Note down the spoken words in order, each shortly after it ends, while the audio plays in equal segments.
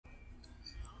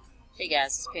Hey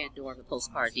guys, it's Pandora, the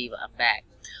Postcard Diva. I'm back.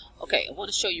 Okay, I want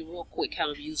to show you real quick how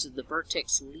I'm using the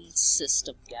Vertex Lead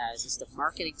System, guys. It's the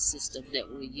marketing system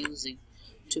that we're using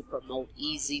to promote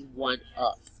Easy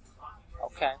 1-Up.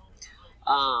 Okay,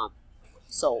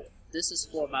 so this is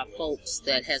for my folks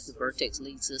that has the Vertex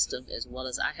Lead System, as well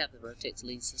as I have the Vertex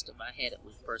Lead System. I had it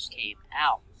when it first came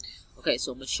out. Okay,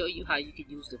 so I'm going to show you how you can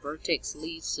use the Vertex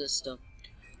Lead System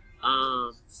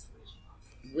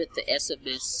with the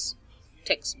SMS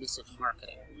text message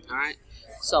marketing. Alright,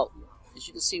 so as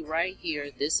you can see right here,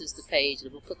 this is the page, and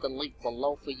I'm going to put the link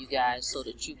below for you guys so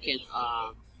that you can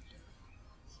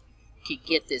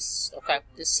get this. Okay,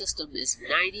 this system is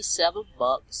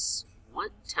 $97 one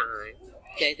time.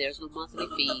 Okay, there's no monthly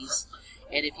fees,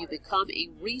 and if you become a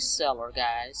reseller,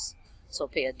 guys, so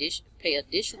pay additional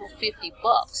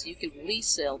 $50, you can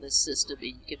resell this system and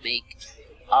you can make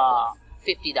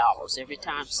 $50 every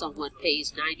time someone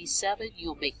pays $97.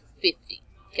 You'll make $50.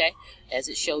 Okay, as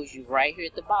it shows you right here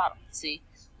at the bottom. See,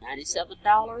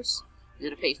 $97. You're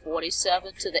gonna pay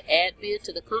 $47 to the admin,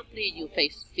 to the company, and you'll pay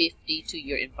 $50 to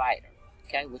your inviter.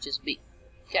 Okay, which is me.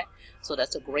 Okay, so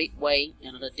that's a great way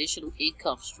and an additional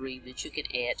income stream that you can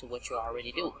add to what you're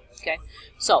already doing. Okay,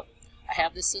 so I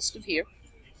have this system here.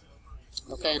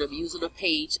 Okay, and I'm using a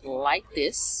page like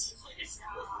this.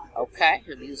 Okay,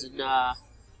 I'm using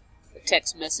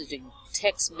text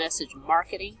message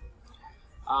marketing.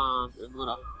 I'm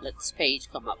gonna let this page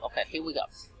come up. Okay, here we go.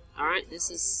 Alright, this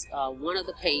is one of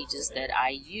the pages that I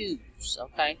use.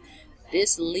 Okay,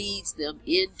 this leads them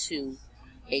into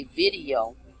a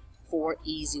video for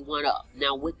Easy 1-Up.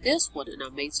 Now with this one, and I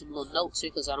made some little notes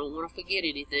here because I don't want to forget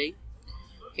anything.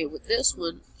 Okay, with this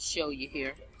one, show you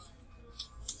here.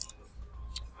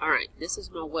 Alright, this is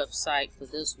my website for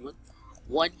this one,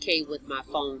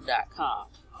 1kwithmyphone.com.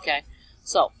 Okay,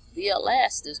 so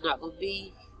VLS, there's not going to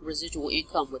be residual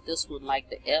income with this one like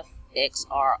the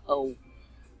FXROI.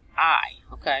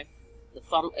 Okay, the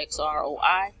funnel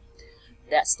XROI,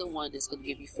 that's the one that's going to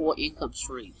give you 4 income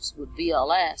streams. With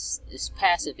VLS, it's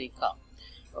passive income.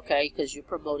 Okay, because you're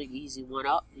promoting Easy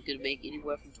 1-Up, you can make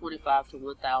anywhere from $25 to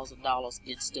 $1,000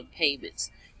 instant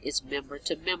payments. It's member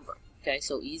to member. Okay,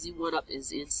 so Easy 1-Up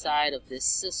is inside of this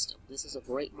system. This is a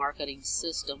great marketing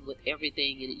system with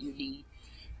everything in it you need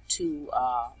to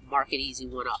market Easy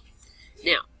 1-Up.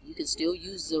 Now, you can still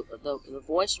use the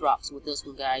voice drops with this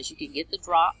one, guys. You can get the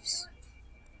drops,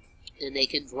 and they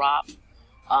can drop,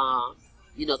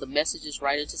 the messages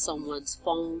right into someone's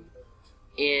phone,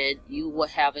 and you will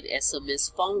have an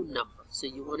SMS phone number. So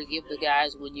you want to give the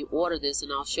guys, when you order this,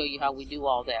 and I'll show you how we do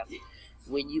all that.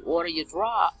 When you order your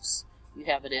drops, you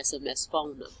have an SMS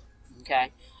phone number,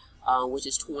 okay, which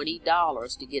is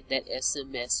 $20 to get that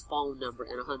SMS phone number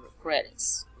and 100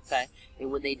 credits. Okay,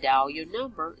 and when they dial your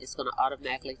number, it's going to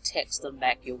automatically text them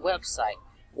back your website.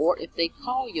 Or if they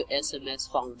call your SMS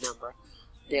phone number,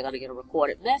 they're going to get a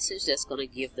recorded message that's going to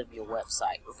give them your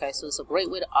website. Okay, so it's a great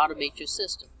way to automate your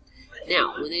system.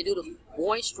 Now, when they do the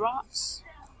voice drops,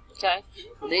 okay,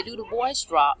 when they do the voice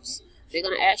drops, they're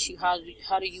going to ask you how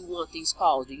do you want these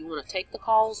calls? Do you want to take the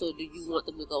calls, or do you want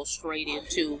them to go straight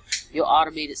into your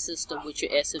automated system with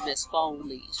your SMS phone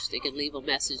leads? They can leave a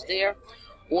message there,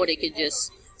 or they can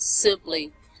just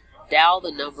simply dial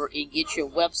the number and get your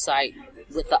website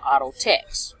with the auto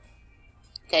text.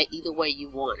 Okay, either way you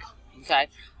want it. Okay,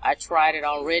 I tried it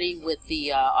already with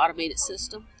the automated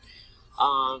system,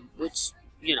 which,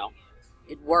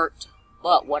 it worked.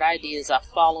 But what I did is I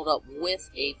followed up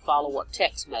with a follow-up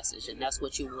text message, and that's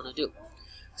what you want to do.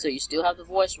 So you still have the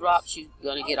voice drops. You're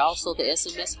going to get also the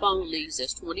SMS phone leads.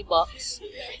 That's $20.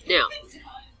 Now,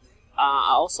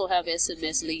 I also have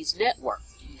SMS Leads Network.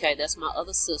 Okay, that's my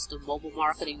other system,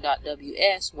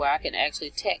 mobilemarketing.ws, where I can actually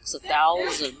text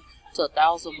 1,000 to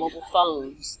 1,000 mobile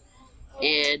phones,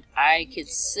 and I can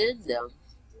send them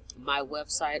my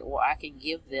website, or I can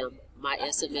give them my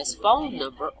SMS phone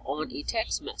number on a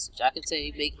text message. I can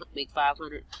say make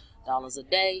 $500 a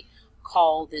day,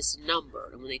 call this number,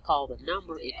 and when they call the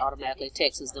number, it automatically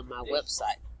texts them my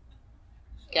website.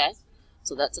 Okay,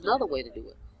 so that's another way to do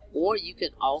it. Or you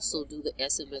can also do the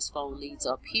SMS phone leads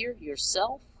up here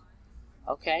yourself,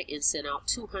 okay, and send out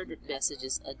 200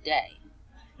 messages a day.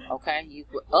 Okay, you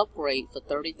could upgrade for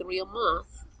 $33 a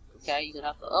month. Okay, you're going to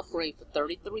have to upgrade for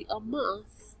 $33 a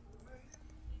month.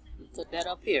 Put that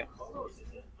up here.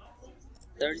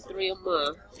 $33 a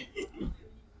month.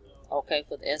 Okay,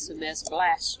 for the SMS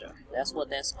Blaster. That's what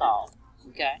that's called.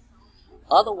 Okay,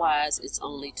 otherwise it's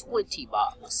only $20.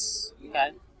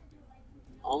 Okay,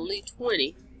 only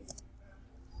 20.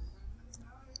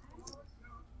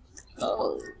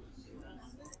 Oh,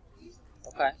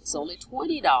 okay, it's only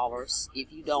 $20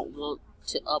 if you don't want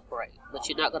to upgrade, but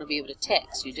you're not going to be able to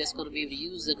text. You're just going to be able to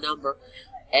use the number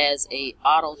as a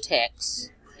auto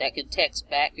text that can text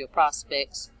back your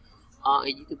prospects,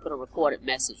 and you can put a recorded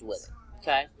message with it.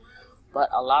 Okay, but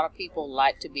a lot of people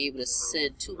like to be able to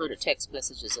send 200 text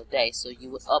messages a day, so you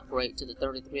would upgrade to the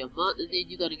 $33 a month, and then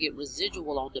you're going to get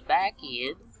residual on the back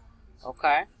end.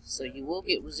 Okay, so you will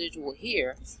get residual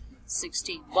here,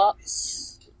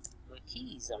 $16. My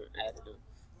keys aren't adding up.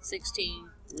 16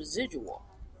 residual.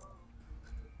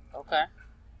 Okay,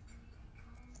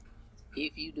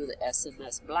 if you do the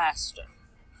SMS blaster.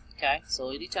 Okay, so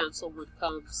anytime someone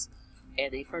comes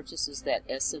and they purchases that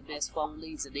SMS phone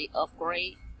leads and they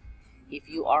upgrade, if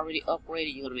you already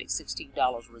upgraded, you're going to make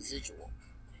 $16 residual.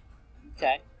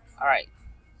 Okay, alright,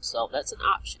 so that's an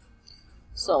option.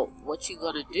 So what you're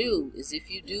going to do is, if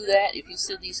you do that, if you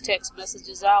send these text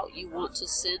messages out, you want to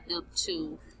send them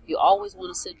to, you always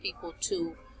want to send people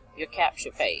to your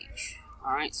capture page.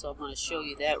 Alright, so I'm going to show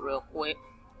you that real quick.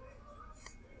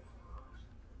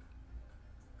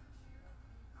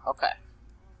 Okay,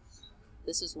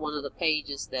 this is one of the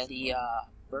pages that the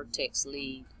Vertex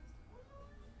Lead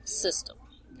System.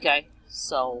 Okay,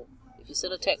 so if you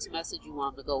send a text message, you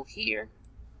want them to go here.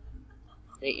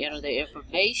 They enter their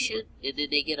information, and then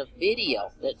they get a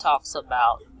video that talks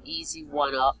about Easy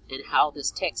One Up and how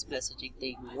this text messaging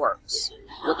thing works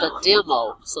with a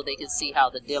demo, so they can see how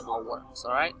the demo works.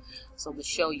 All right, so I'm gonna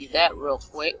show you that real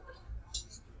quick.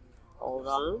 Hold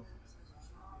on.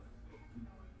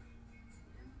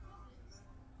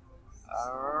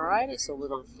 Alrighty, so we're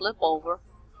gonna flip over,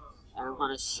 and I'm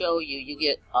gonna show you. You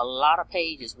get a lot of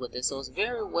pages with this, so it's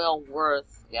very well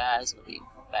worth, guys. Let me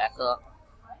back up.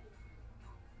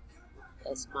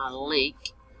 That's my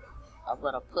link. I'm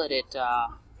gonna put it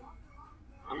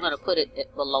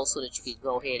below so that you can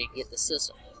go ahead and get the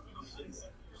system.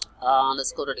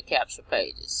 Let's go to the capture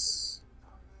pages.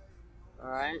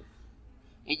 Alright,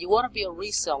 and you want to be a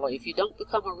reseller. If you don't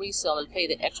become a reseller and pay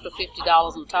the extra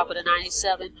 $50 on top of the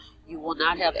 $97, you will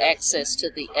not have access to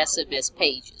the SMS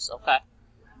pages. Okay,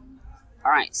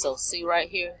 alright, so see right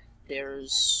here,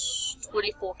 there's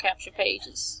 24 capture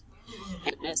pages.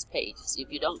 SMS pages.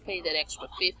 If you don't pay that extra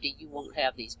 $50, you won't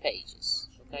have these pages.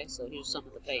 Okay, so here's some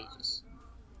of the pages.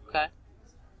 Okay,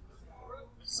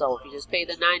 so if you just pay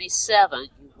the $97,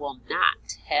 you will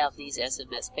not have these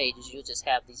SMS pages. You'll just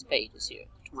have these pages here,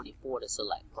 24 to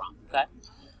select from. Okay,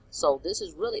 so this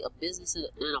is really a business in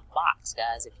a box,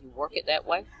 guys, if you work it that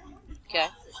way. Okay,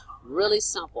 really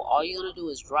simple. All you're gonna do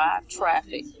is drive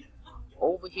traffic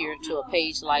over here to a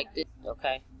page like this.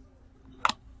 Okay,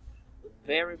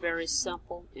 very, very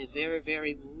simple and very,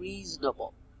 very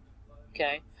reasonable.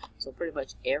 Okay, so pretty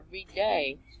much every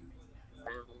day,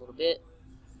 down a little bit,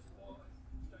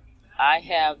 I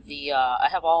have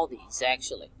all these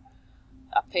actually.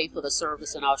 I pay for the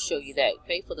service, and I'll show you that.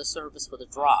 Pay for the service for the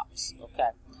drops. Okay,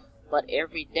 but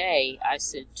every day I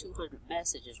send 200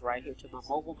 messages right here to my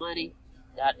mobile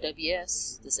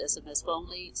money.ws, this SMS phone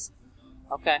leads.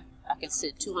 Okay, I can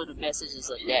send 200 messages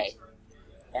a day,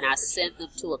 and I send them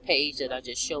to a page that I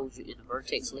just showed you in the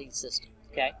Vertex Lead System.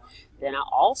 Okay, then I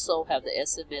also have the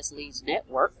SMS Leads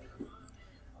Network.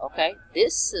 Okay,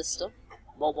 this system,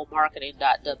 mobile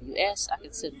marketing.ws, I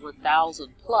can send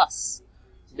 1,000 plus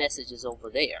messages over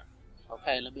there.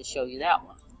 Okay, let me show you that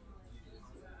one.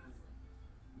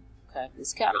 Okay,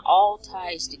 this kind of all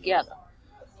ties together.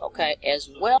 Okay, as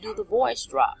well do the voice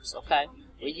drops. Okay,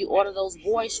 when you order those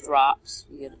voice drops,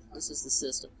 this is the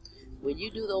system. When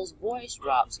you do those voice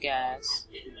drops, guys,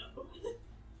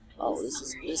 oh,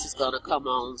 this is gonna come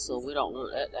on, so we don't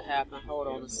want that to happen. Hold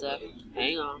on a second.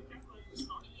 Hang on.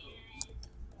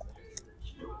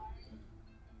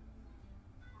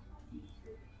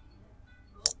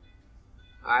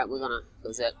 Alright, we're gonna,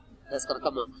 because that's gonna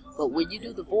come on. But when you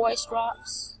do the voice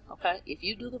drops, okay, if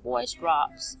you do the voice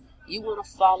drops, you want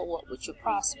to follow up with your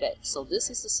prospects. So this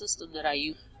is the system that I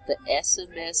use, the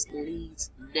SMS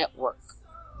Leads Network.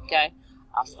 Okay,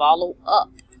 I follow up.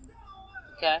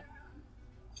 Okay,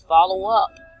 follow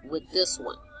up with this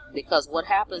one, because what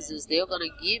happens is they're going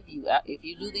to give you, if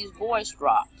you do these voice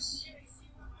drops,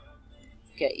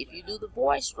 okay, if you do the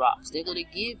voice drops, they're going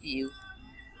to give you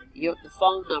the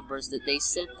phone numbers that they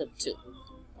sent them to.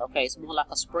 Okay, it's more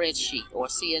like a spreadsheet or a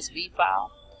CSV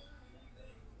file,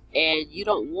 and you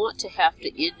don't want to have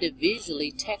to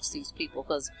individually text these people,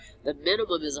 because the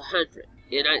minimum is 100,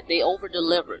 and they over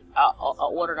delivered. I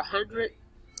ordered 100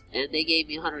 and they gave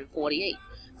me 148.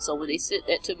 So when they sent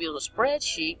that to me on a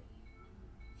spreadsheet,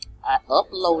 I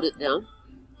uploaded them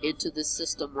into this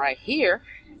system right here,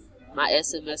 my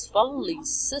SMS phone lead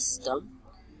system,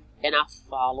 and I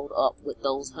followed up with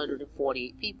those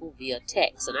 148 people via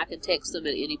text, and I can text them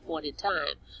at any point in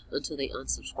time until they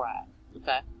unsubscribe.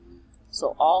 Okay,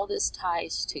 so all this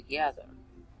ties together.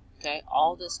 Okay,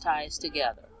 all this ties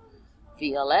together.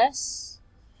 VLS,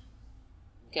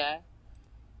 okay,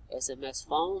 SMS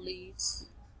phone leads,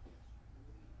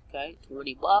 okay,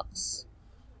 $20,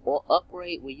 or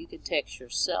upgrade where you can text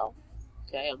yourself.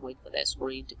 Okay, I'm waiting for that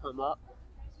screen to come up.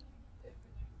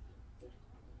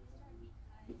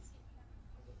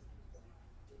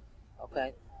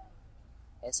 Okay,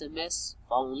 SMS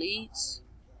phone leads,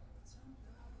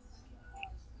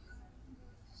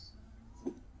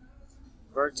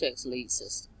 Vertex Lead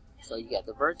System. So you got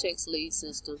the Vertex Lead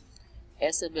System,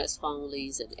 SMS phone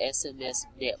leads, and SMS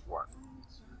network.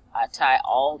 I tie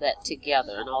all that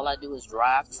together, and all I do is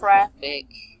drive traffic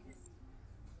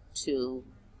to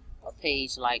a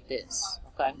page like this.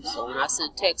 Okay, so when I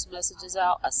send text messages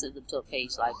out, I send them to a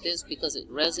page like this because it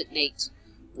resonates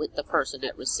with the person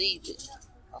that received it.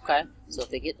 Okay, so if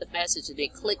they get the message and they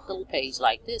click on a page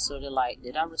like this, or they're like,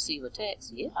 did I receive a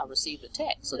text? Yeah, I received a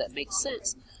text, so that makes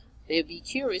sense. They'd be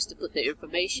curious to put their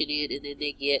information in, and then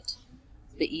they get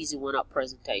the easy one-up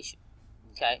presentation,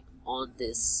 okay, on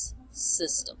this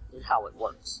system and how it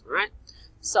works. All right,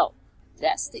 so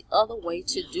that's the other way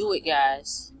to do it,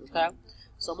 guys. Okay,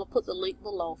 so I'm going to put the link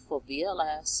below for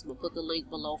VLS. I'm going to put the link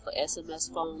below for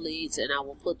SMS phone leads, and I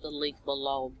will put the link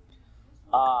below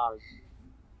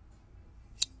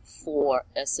for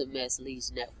SMS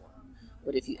Leads Network.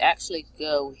 But if you actually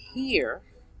go here,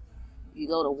 you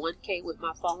go to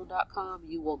 1kwithmyphone.com,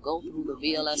 you will go through the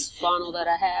VLS funnel that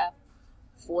I have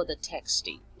for the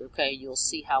texting. Okay, you'll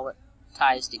see how it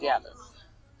ties together.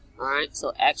 Alright,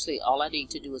 so actually all I need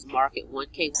to do is mark it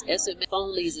 1K. SMS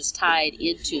phone leads is tied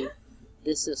into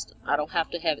this system. I don't have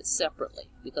to have it separately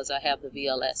because I have the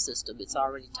VLS system. It's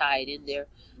already tied in there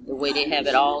the way they have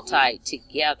it all tied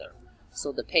together.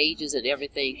 So the pages and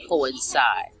everything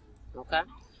coincide. Okay?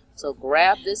 So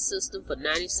grab this system for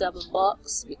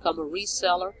 $97, become a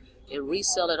reseller, and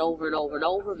resell it over and over and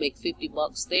over, make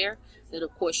 $50 there. Then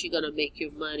of course you're gonna make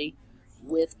your money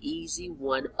with easy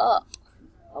one-up.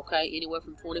 Okay, anywhere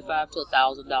from $25 to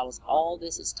 $1,000. All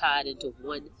this is tied into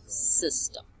one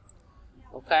system.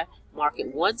 Okay,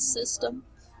 market one system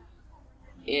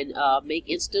and make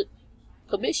instant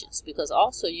commissions, because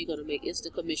also you're gonna make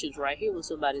instant commissions right here when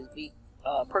somebody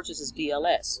purchases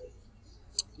VLS.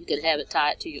 You can have it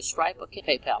tied to your Stripe or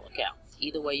PayPal account.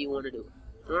 Either way you want to do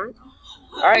it. Alright?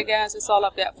 Alright guys, that's all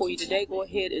I've got for you today. Go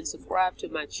ahead and subscribe to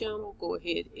my channel. Go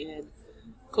ahead and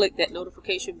click that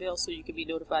notification bell so you can be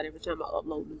notified every time I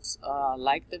upload this.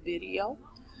 Like the video.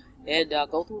 And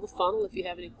go through the funnel. If you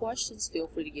have any questions, feel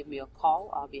free to give me a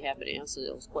call. I'll be happy to answer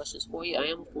those questions for you. I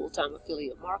am a full-time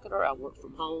affiliate marketer. I work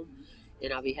from home.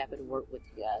 And I'll be happy to work with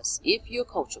you guys if you're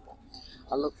coachable.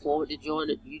 I look forward to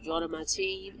joining my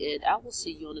team, and I will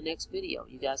see you on the next video.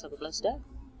 You guys have a blessed day.